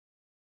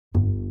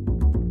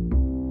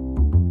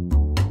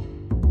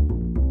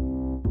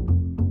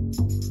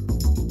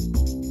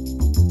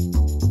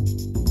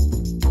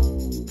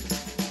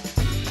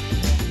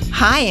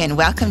Hi, and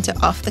welcome to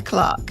Off the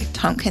Clock,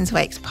 Tompkins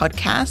Wake's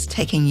podcast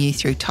taking you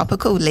through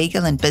topical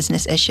legal and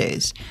business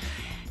issues.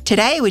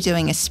 Today, we're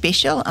doing a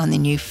special on the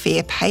new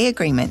Fair Pay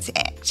Agreements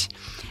Act,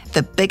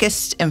 the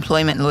biggest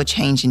employment law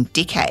change in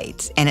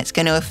decades, and it's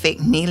going to affect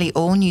nearly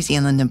all New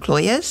Zealand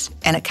employers,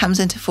 and it comes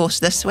into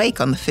force this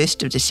week on the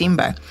 1st of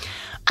December.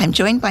 I'm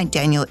joined by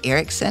Daniel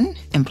Erickson,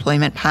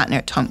 employment partner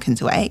at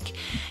Tompkins Wake.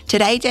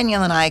 Today,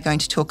 Daniel and I are going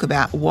to talk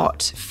about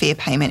what fair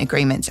payment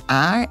agreements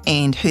are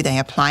and who they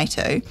apply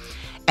to.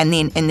 And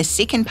then in the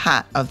second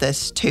part of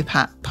this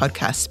two-part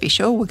podcast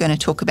special, we're going to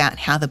talk about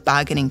how the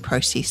bargaining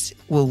process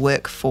will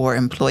work for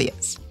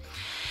employers.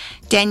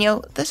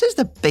 Daniel, this is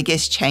the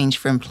biggest change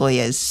for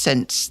employers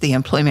since the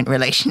Employment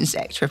Relations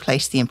Act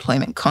replaced the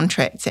Employment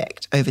Contracts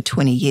Act over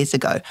 20 years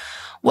ago.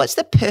 What's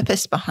the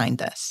purpose behind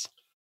this?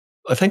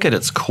 I think at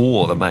its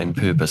core, the main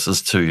purpose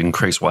is to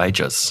increase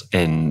wages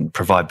and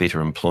provide better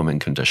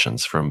employment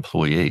conditions for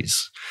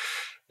employees.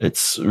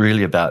 It's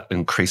really about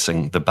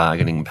increasing the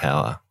bargaining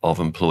power of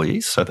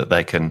employees so that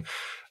they can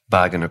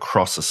bargain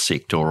across a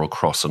sector or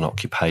across an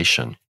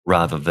occupation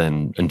rather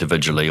than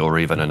individually or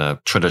even in a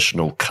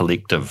traditional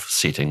collective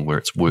setting where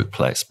it's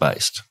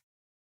workplace-based.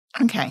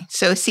 Okay,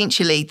 so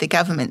essentially the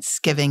government's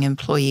giving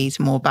employees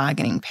more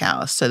bargaining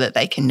power so that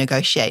they can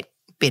negotiate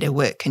better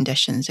work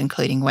conditions,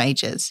 including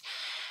wages.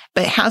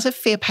 But how's a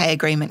fair pay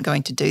agreement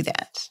going to do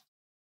that?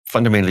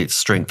 Fundamentally, it's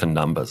strength in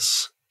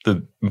numbers.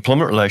 The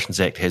Employment Relations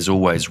Act has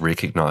always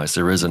recognised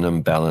there is an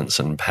imbalance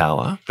in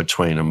power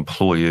between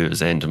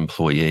employers and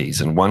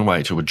employees, and one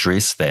way to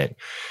address that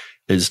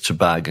is to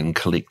bargain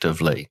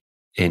collectively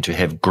and to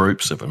have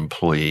groups of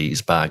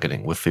employees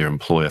bargaining with their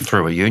employer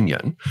through a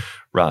union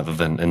rather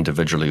than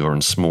individually or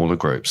in smaller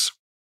groups.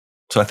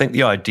 So I think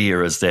the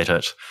idea is that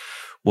it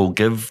will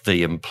give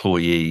the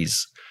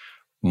employees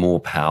more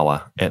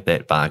power at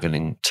that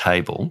bargaining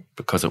table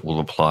because it will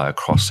apply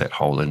across that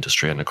whole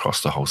industry and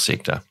across the whole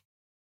sector.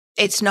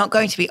 It's not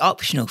going to be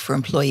optional for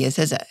employers,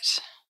 is it?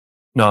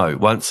 No,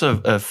 once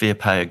a fair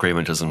pay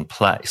agreement is in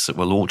place, it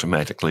will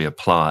automatically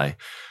apply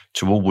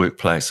to all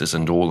workplaces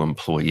and all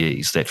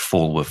employees that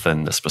fall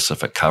within the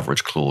specific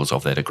coverage clause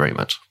of that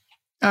agreement.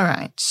 All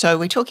right, so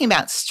we're talking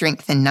about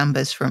strength in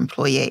numbers for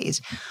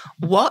employees.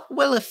 What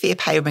will a fair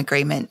pay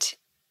agreement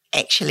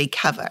actually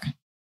cover?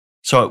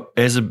 So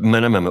as a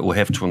minimum, it will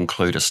have to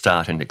include a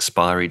start and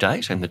expiry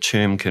date, and the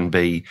term can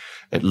be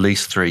at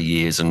least 3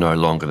 years and no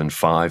longer than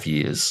 5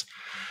 years.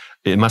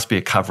 There must be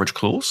a coverage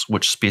clause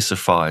which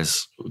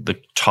specifies the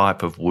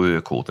type of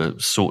work or the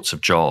sorts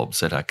of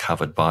jobs that are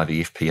covered by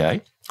the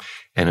FPA,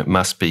 and it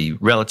must be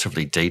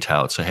relatively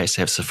detailed, so it has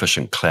to have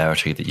sufficient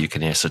clarity that you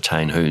can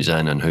ascertain who's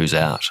in and who's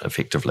out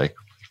effectively.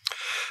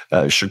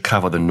 It should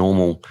cover the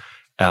normal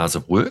hours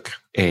of work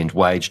and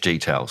wage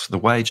details. The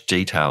wage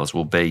details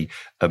will be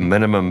a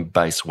minimum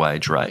base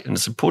wage rate, and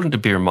it's important to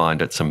bear in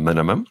mind it's a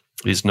minimum.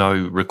 There's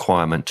no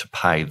requirement to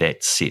pay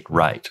that set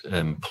rate.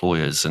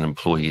 Employers and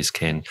employees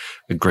can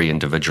agree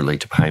individually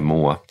to pay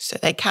more. So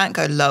they can't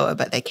go lower,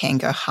 but they can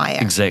go higher.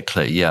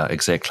 Exactly, yeah,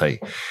 exactly.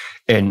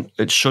 And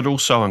it should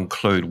also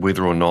include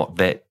whether or not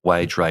that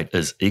wage rate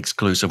is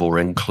exclusive or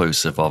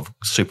inclusive of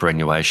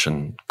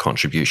superannuation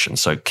contributions,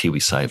 so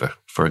KiwiSaver,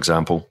 for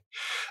example.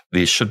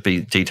 There should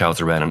be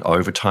details around an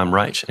overtime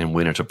rate and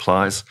when it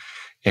applies,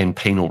 and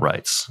penal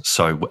rates.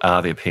 So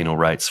are there penal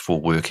rates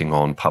for working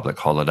on public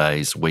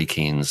holidays,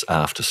 weekends,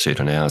 after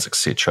certain hours,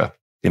 etc.?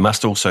 There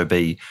must also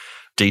be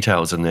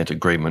details in that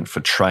agreement for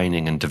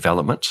training and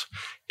development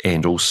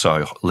and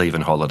also leave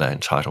and holiday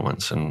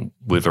entitlements, and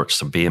whether it's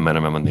the bare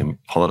minimum in the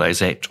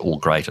Holidays Act or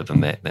greater than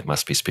that, that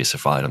must be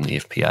specified in the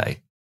FPA.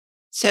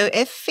 So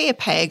if fair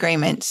pay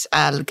agreements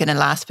are going to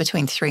last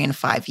between 3 and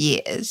 5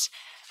 years,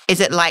 is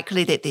it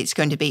likely that there's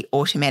going to be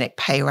automatic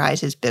pay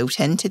rises built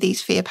into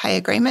these fair pay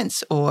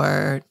agreements,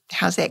 or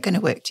how's that going to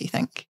work, do you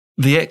think?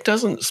 The Act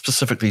doesn't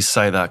specifically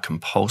say they're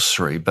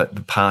compulsory, but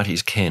the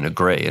parties can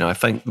agree. And I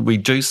think we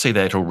do see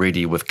that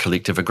already with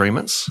collective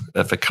agreements.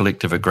 If a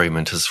collective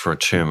agreement is for a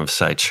term of,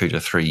 say, 2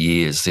 to 3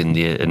 years, then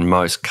in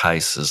most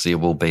cases there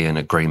will be an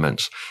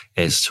agreement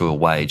as to a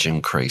wage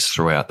increase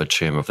throughout the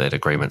term of that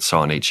agreement, so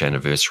on each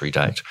anniversary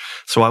date.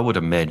 So I would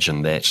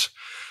imagine that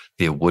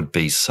there would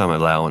be some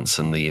allowance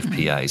in the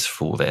FPAs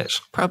for that.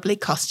 Probably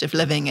cost of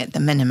living at the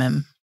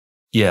minimum.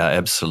 Yeah,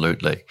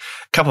 absolutely.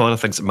 A couple of other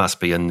things that must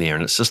be in there,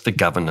 and it's just the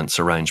governance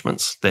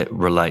arrangements that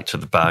relate to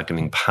the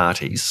bargaining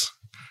parties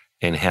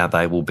and how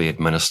they will be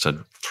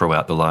administered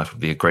throughout the life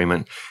of the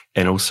agreement,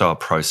 and also a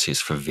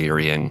process for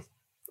varying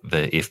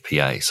the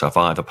FPA. So if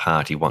either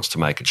party wants to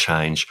make a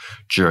change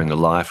during the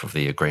life of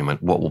the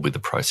agreement, what will be the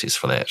process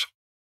for that?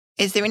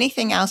 Is there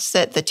anything else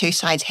that the two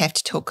sides have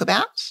to talk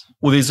about?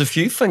 Well, there's a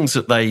few things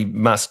that they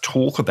must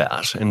talk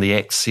about, and the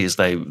Act says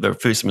the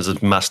first one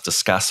is must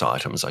discuss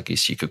items, I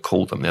guess you could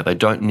call them. Now, they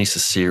don't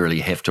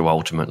necessarily have to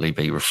ultimately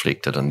be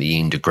reflected in the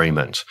end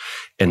agreement,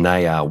 and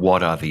they are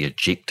what are the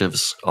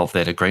objectives of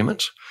that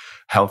agreement,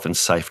 health and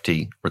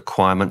safety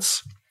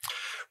requirements,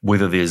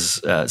 whether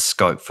there's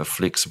scope for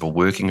flexible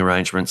working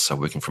arrangements, so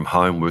working from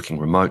home, working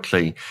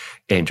remotely,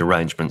 and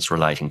arrangements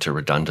relating to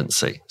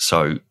redundancy.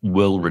 So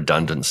will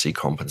redundancy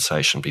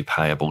compensation be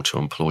payable to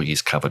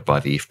employees covered by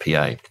the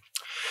FPA?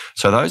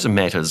 So those are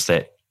matters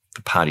that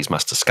the parties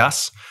must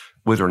discuss.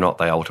 Whether or not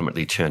they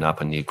ultimately turn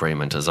up in the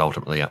agreement is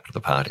ultimately up to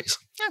the parties.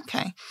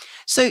 Okay.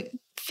 So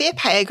fair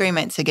pay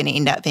agreements are going to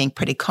end up being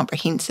pretty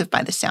comprehensive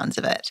by the sounds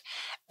of it.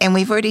 And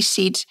we've already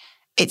said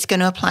it's going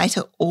to apply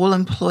to all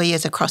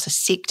employers across a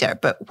sector.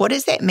 But what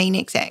does that mean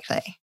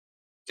exactly?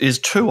 There's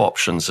two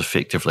options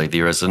effectively.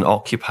 There is an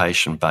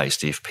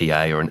occupation-based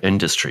FPA or an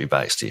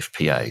industry-based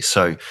FPA.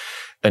 So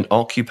an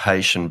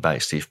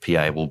occupation-based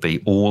FPA will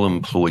be all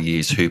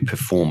employees who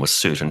perform a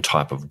certain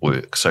type of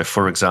work. So,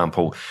 for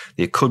example,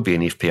 there could be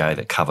an FPA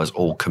that covers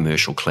all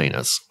commercial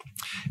cleaners,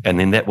 and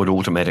then that would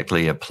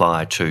automatically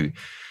apply to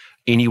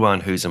anyone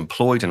who's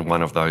employed in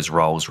one of those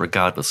roles,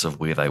 regardless of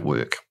where they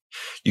work.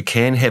 You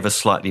can have a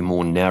slightly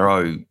more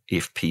narrow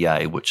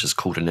FPA, which is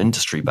called an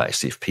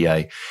industry-based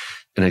FPA.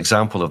 An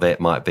example of that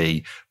might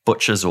be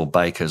butchers or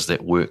bakers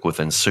that work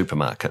within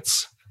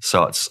supermarkets.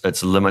 So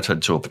it's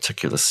limited to a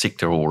particular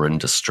sector or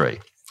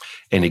industry.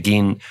 And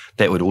again,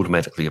 that would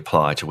automatically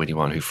apply to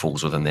anyone who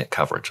falls within that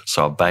coverage.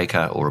 So a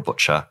baker or a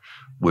butcher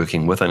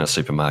working within a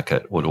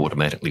supermarket would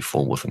automatically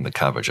fall within the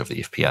coverage of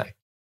the FPA.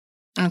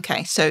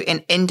 Okay, so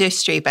an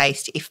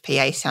industry-based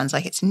FPA sounds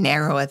like it's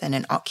narrower than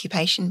an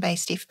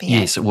occupation-based FPA.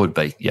 Yes, it would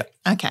be, yeah.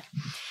 Okay.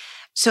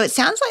 So it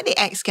sounds like the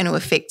Act's going to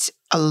affect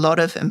a lot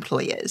of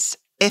employers.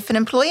 If an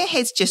employer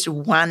has just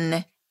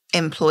one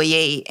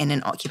employee in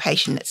an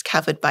occupation that's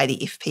covered by the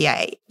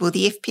FPA, will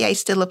the FPA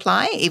still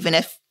apply even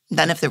if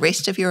none of the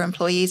rest of your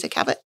employees are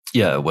covered?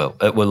 Yeah, well,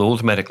 it will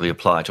automatically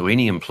apply to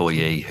any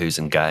employee who's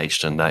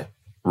engaged in that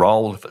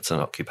role if it's an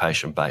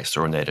occupation-based,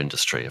 or in that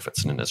industry if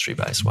it's an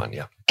industry-based one,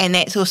 yeah. And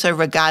that's also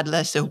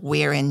regardless of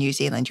where in New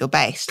Zealand you're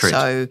based. Correct.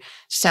 So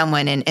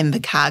someone in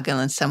Invercargill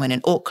and someone in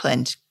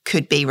Auckland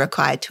could be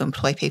required to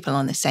employ people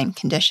on the same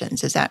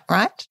conditions. Is that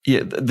right?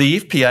 Yeah, the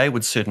FPA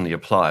would certainly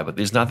apply, but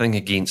there's nothing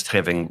against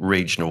having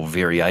regional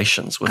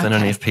variations within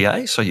an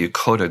FPA. So you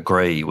could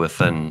agree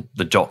within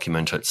the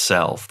document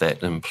itself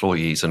that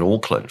employees in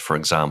Auckland, for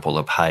example,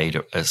 are paid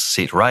a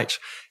set rate,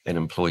 and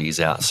employees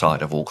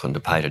outside of Auckland are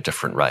paid a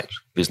different rate.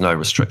 There's no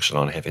restriction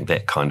on having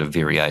that kind of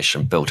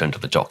variation built into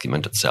the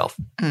document itself.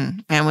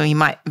 And we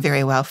might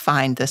very well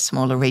find the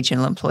smaller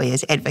regional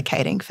employers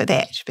advocating for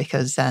that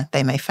because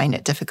they may find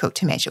it difficult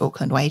to match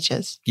Auckland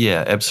wages.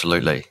 Yeah,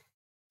 absolutely.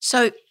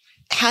 So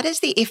how does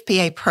the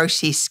FPA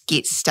process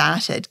get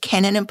started?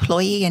 Can an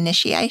employee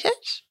initiate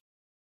it?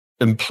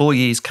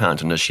 Employees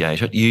can't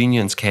initiate it.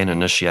 Unions can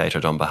initiate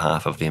it on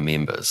behalf of their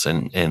members.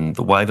 And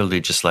the way the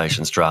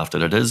legislation's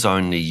drafted, it is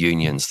only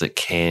unions that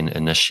can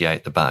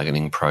initiate the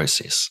bargaining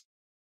process.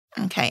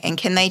 Okay. And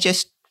can they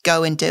just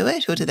go and do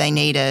it, or do they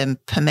need a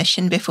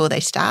permission before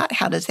they start?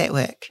 How does that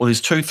work? Well, there's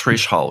two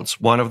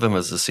thresholds. One of them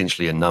is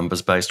essentially a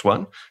numbers-based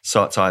one.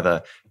 So it's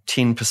either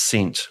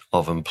 10%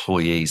 of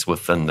employees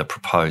within the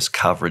proposed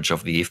coverage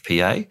of the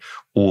FPA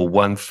or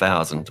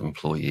 1,000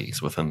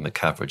 employees within the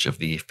coverage of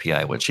the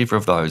FPA, whichever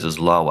of those is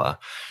lower.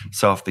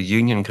 So if the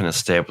union can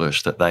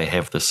establish that they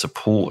have the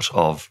support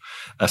of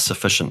a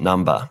sufficient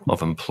number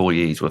of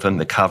employees within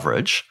the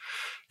coverage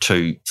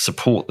to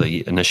support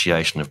the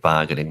initiation of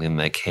bargaining, then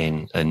they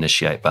can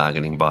initiate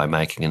bargaining by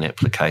making an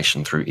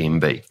application through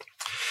MB.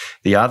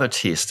 The other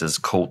test is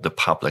called the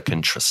public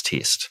interest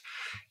test,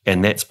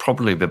 and that's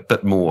probably a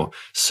bit more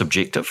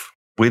subjective.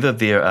 Whether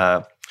there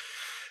are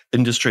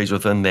industries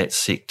within that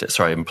sector,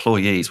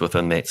 employees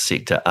within that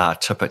sector are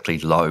typically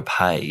low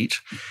paid,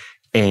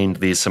 and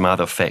there's some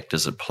other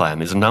factors at play.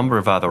 And there's a number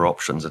of other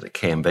options that it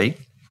can be.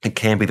 It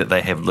can be that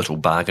they have little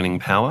bargaining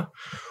power,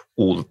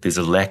 or there's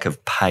a lack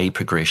of pay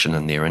progression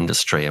in their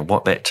industry. And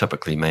what that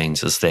typically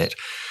means is that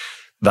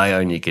they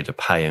only get a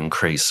pay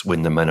increase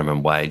when the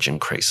minimum wage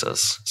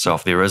increases. So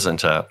if there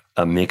isn't a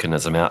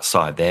mechanism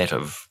outside that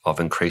of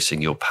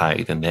increasing your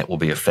pay, then that will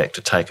be a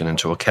factor taken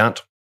into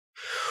account.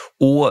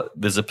 Or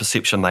there's a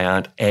perception they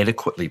aren't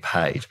adequately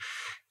paid,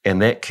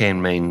 and that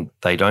can mean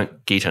they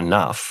don't get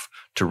enough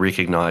to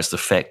recognise the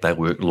fact they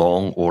work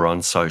long or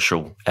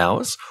unsocial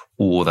hours,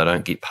 or they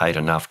don't get paid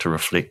enough to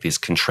reflect this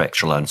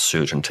contractual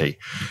uncertainty.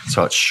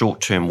 So it's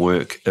short-term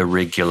work,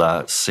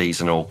 irregular,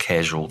 seasonal,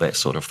 casual, that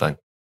sort of thing.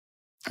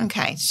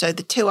 Okay, so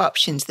the two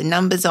options, the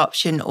numbers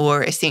option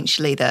or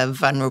essentially the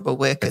vulnerable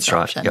workers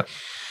option. Yep.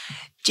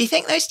 Do you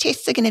think those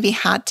tests are going to be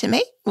hard to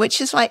meet?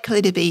 Which is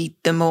likely to be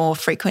the more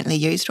frequently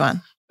used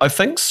one? I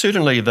think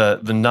certainly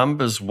the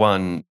numbers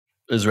one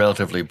is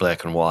relatively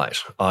black and white.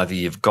 Either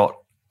you've got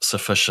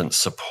sufficient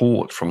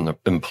support from the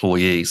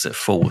employees that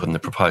fall within the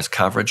proposed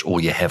coverage,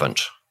 or you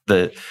haven't.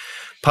 The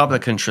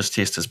public interest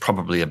test is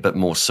probably a bit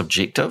more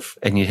subjective,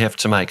 and you have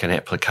to make an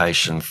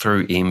application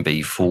through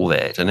MB for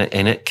that.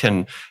 And it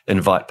can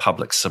invite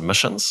public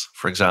submissions,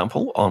 for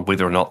example, on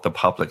whether or not the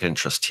public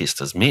interest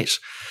test is met.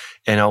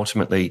 And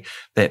ultimately,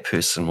 that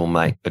person will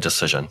make a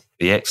decision.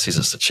 The Act says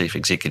it's the Chief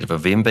Executive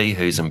of MB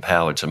who's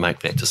empowered to make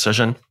that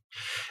decision.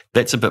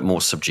 That's a bit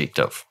more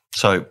subjective.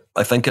 So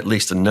I think at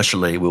least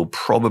initially we'll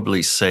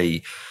probably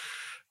see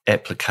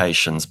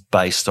applications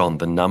based on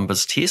the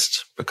numbers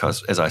test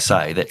because, as I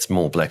say, that's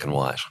more black and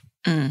white.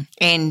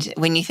 And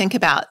when you think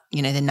about,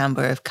 the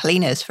number of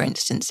cleaners, for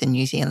instance, in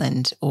New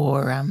Zealand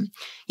or,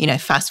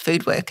 fast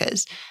food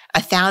workers,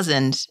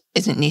 1,000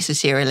 isn't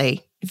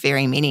necessarily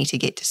very many to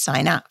get to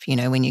sign up,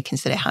 when you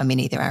consider how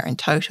many there are in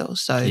total.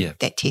 So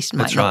that test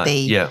might not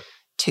be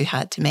too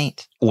hard to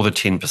meet. Or the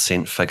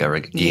 10% figure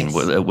again,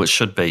 which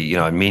should be,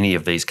 in many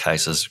of these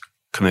cases,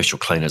 commercial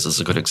cleaners is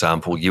a good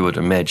example. You would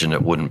imagine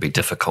it wouldn't be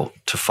difficult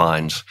to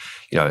find,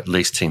 at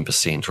least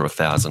 10% or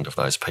 1,000 of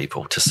those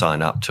people to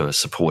sign up to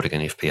supporting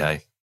an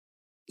FPA.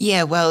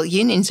 Yeah, well,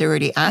 unions are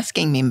already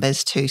asking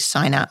members to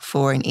sign up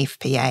for an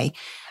FPA.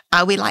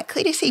 Are we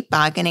likely to see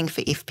bargaining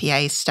for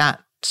FPAs start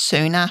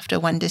soon after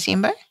 1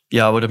 December?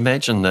 Yeah, I would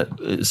imagine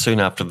that soon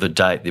after the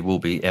date there will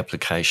be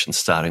applications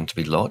starting to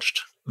be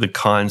lodged. The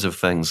kinds of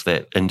things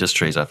that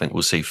industries I think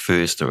will see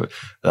first are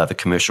the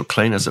commercial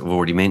cleaners that we've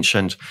already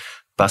mentioned,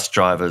 bus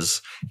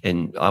drivers,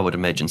 and I would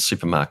imagine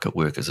supermarket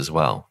workers as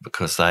well,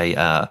 because they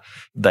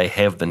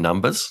have the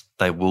numbers.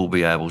 They will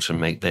be able to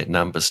meet that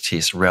numbers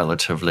test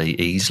relatively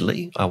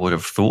easily, I would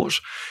have thought.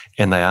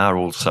 And they are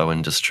also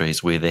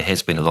industries where there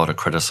has been a lot of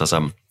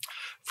criticism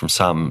from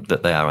some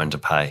that they are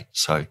underpaid.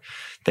 So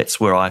that's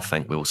where I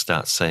think we'll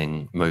start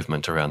seeing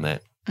movement around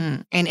that.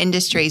 And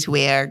industries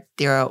where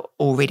there are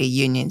already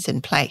unions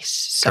in place.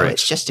 So Correct.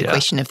 It's just a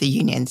question of the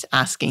unions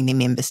asking their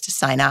members to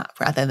sign up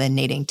rather than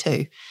needing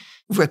to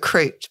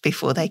recruit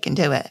before they can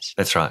do it.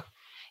 That's right.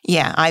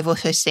 Yeah, I've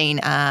also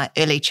seen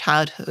early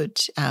childhood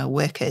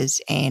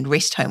workers and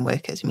rest home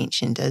workers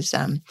mentioned as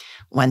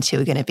ones who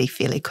are going to be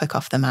fairly quick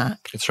off the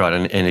mark. That's right.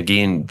 And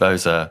again,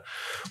 those are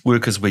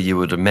workers where you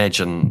would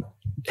imagine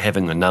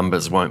having the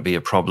numbers won't be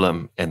a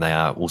problem, and they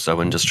are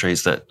also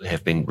industries that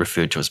have been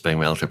referred to as being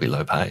relatively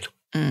low paid.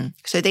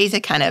 So these are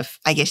kind of,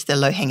 I guess, the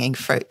low-hanging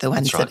fruit, the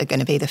ones that are going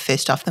to be the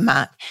first off the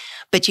mark.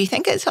 But do you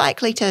think it's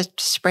likely to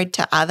spread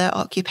to other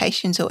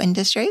occupations or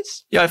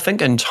industries? Yeah, I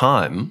think in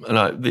time,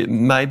 and there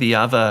may be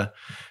other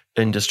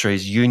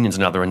industries, unions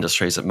and other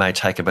industries that may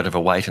take a bit of a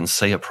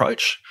wait-and-see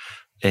approach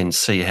and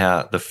see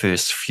how the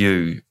first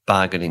few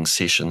bargaining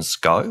sessions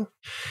go.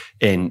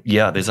 And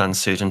there's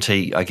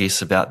uncertainty, I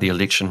guess, about the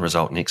election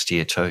result next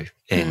year too.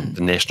 And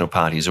the National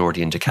Party has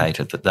already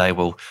indicated that they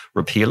will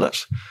repeal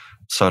it.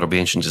 So it'll be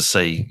interesting to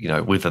see,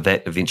 whether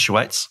that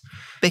eventuates.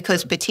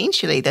 Because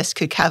potentially this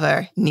could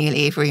cover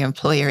nearly every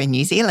employer in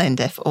New Zealand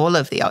if all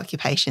of the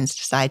occupations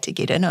decide to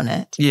get in on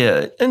it.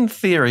 Yeah, in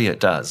theory it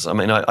does. I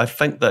mean, I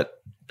think that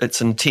it's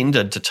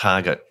intended to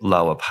target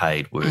lower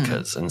paid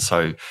workers. And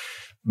so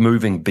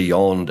moving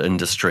beyond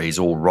industries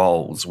or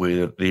roles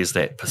where there's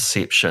that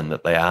perception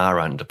that they are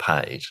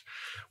underpaid,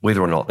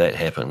 whether or not that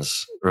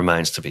happens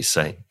remains to be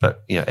seen.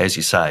 But, as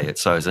you say,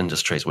 it's those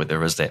industries where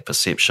there is that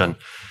perception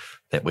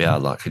that we are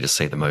likely to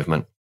see the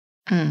movement.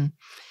 And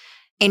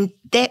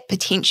that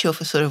potential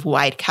for sort of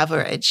wide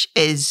coverage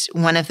is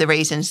one of the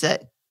reasons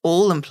that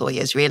all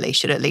employers really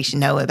should at least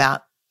know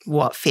about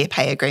what fair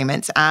pay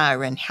agreements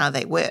are and how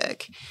they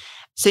work.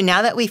 So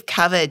now that we've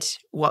covered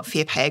what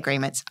fair pay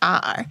agreements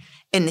are,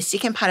 in the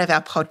second part of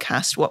our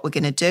podcast, what we're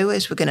going to do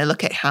is we're going to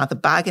look at how the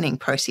bargaining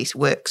process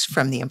works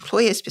from the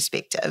employer's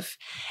perspective.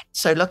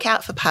 So look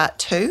out for part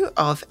 2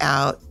 of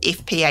our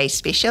FPA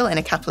special in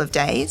a couple of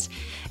days.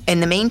 In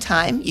the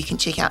meantime, you can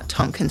check out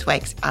Tompkins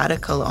Wake's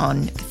article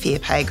on the fair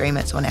pay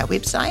agreements on our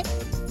website.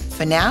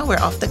 For now, we're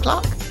off the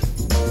clock.